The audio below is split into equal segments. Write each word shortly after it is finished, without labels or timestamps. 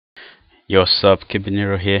Yo, what's up,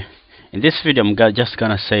 Kibinero here. In this video, just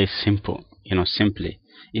gonna say simple, simply.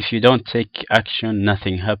 If you don't take action,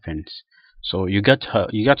 nothing happens. So you got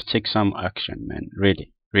to take some action, man.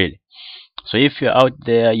 Really, really. So if you're out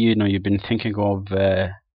there, you've been thinking of,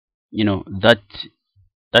 that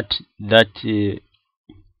that that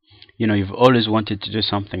you've always wanted to do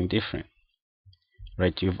something different,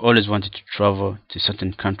 right? You've always wanted to travel to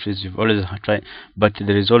certain countries. You've always tried, but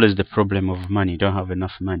there is always the problem of money. You don't have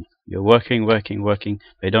enough money. You're working, working, working,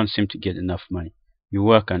 but you don't seem to get enough money. You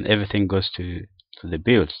work and everything goes to the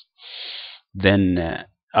bills. Then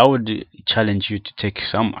I would challenge you to take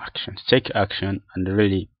some action. Take action and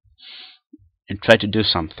really and try to do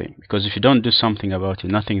something, because if you don't do something about it,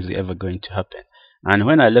 nothing is ever going to happen. And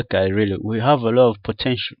when I look at it, really, we have a lot of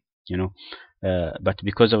potential, you know but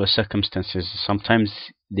because of our circumstances, sometimes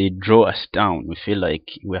they draw us down. We feel like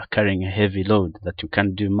we are carrying a heavy load, that we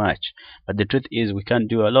can't do much. But the truth is, we can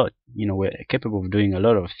do a lot. We're capable of doing a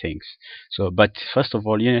lot of things. So, but first of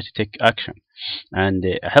all, you need to take action. And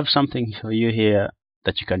I have something for you here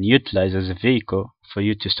that you can utilize as a vehicle for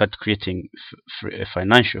you to start creating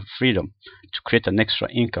financial freedom, to create an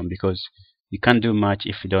extra income, because you can't do much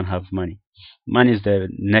if you don't have money. Money is the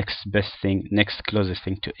next best thing, next closest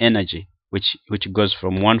thing to energy, which goes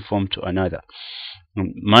from one form to another.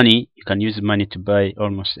 Money, you can use money to buy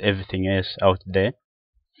almost everything else out there.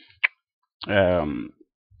 Um,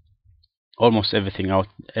 Almost everything else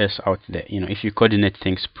out there, if you coordinate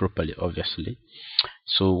things properly, obviously.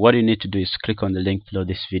 So what you need to do is click on the link below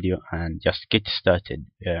this video and just get started,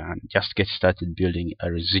 building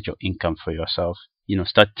a residual income for yourself.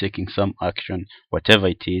 Start taking some action, whatever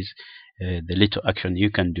it is. The little action you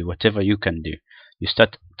can do, whatever you can do, you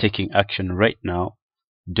start taking action right now.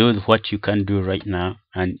 Do what you can do right now,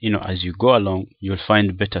 and as you go along, you'll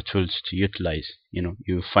find better tools to utilize.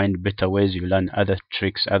 You'll find better ways. You learn other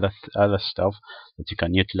tricks, other stuff that you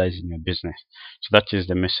can utilize in your business. So that is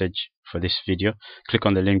the message for this video. Click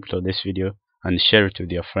on the link below this video and share it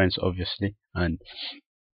with your friends, obviously, and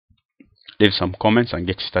leave some comments and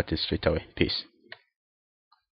get started straight away. Peace.